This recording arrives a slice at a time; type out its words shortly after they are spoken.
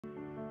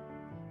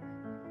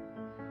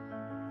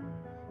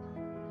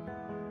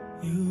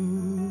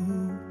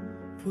You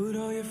put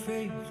all your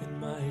faith in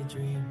my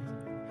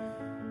dreams.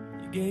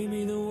 You gave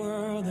me the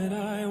world that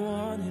I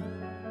wanted.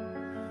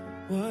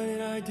 What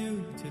did I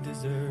do to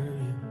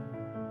deserve you?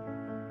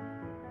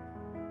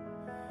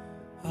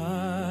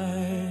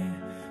 I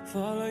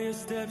follow your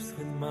steps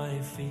with my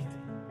feet.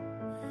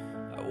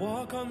 I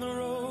walk on the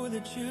road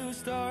that you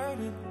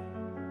started.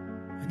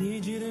 I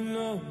need you to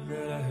know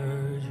that I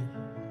heard you,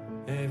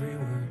 every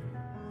word.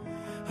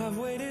 I've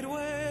waited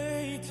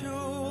way too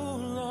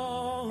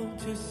long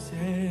to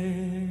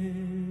say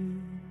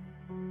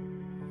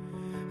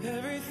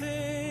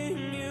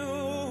everything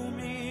you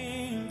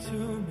mean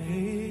to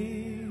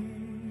me.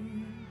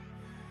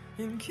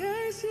 In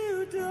case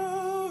you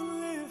don't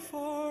live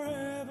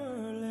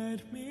forever,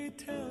 let me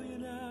tell you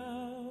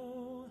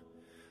now,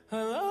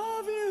 I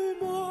love you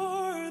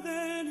more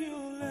than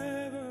you'll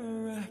ever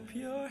wrap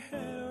your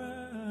head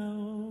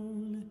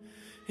around.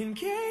 In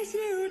case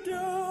you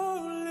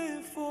don't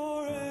live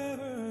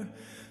forever,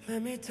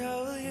 let me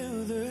tell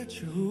you the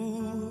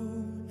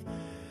truth.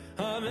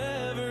 I'm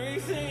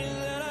everything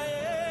that I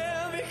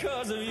am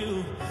because of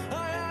you.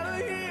 I have a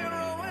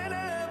hero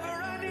whenever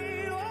I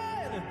need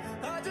one.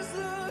 I just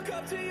look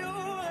up to you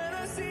and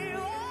I see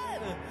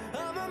one.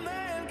 I'm a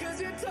man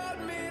cause you taught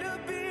me to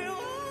be one.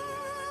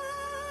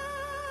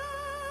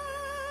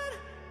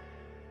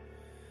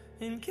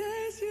 In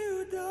case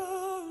you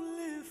don't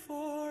live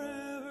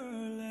forever,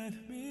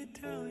 let me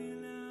tell you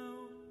now,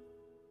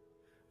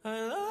 I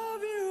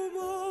love you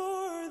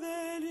more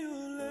than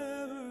you'll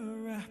ever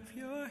wrap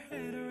your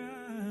head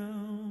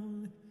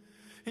around.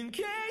 In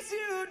case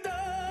you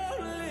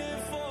don't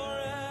live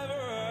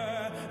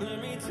forever,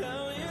 let me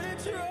tell you the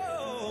truth.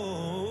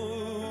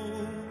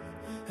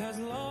 As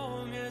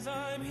long as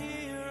I'm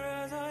here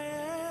as I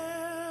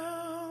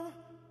am,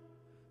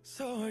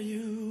 so are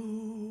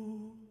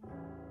you.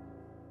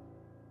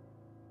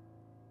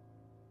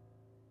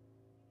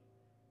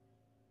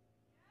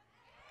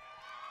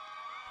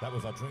 That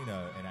was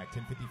Audrina in Act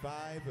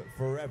 1055,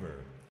 Forever.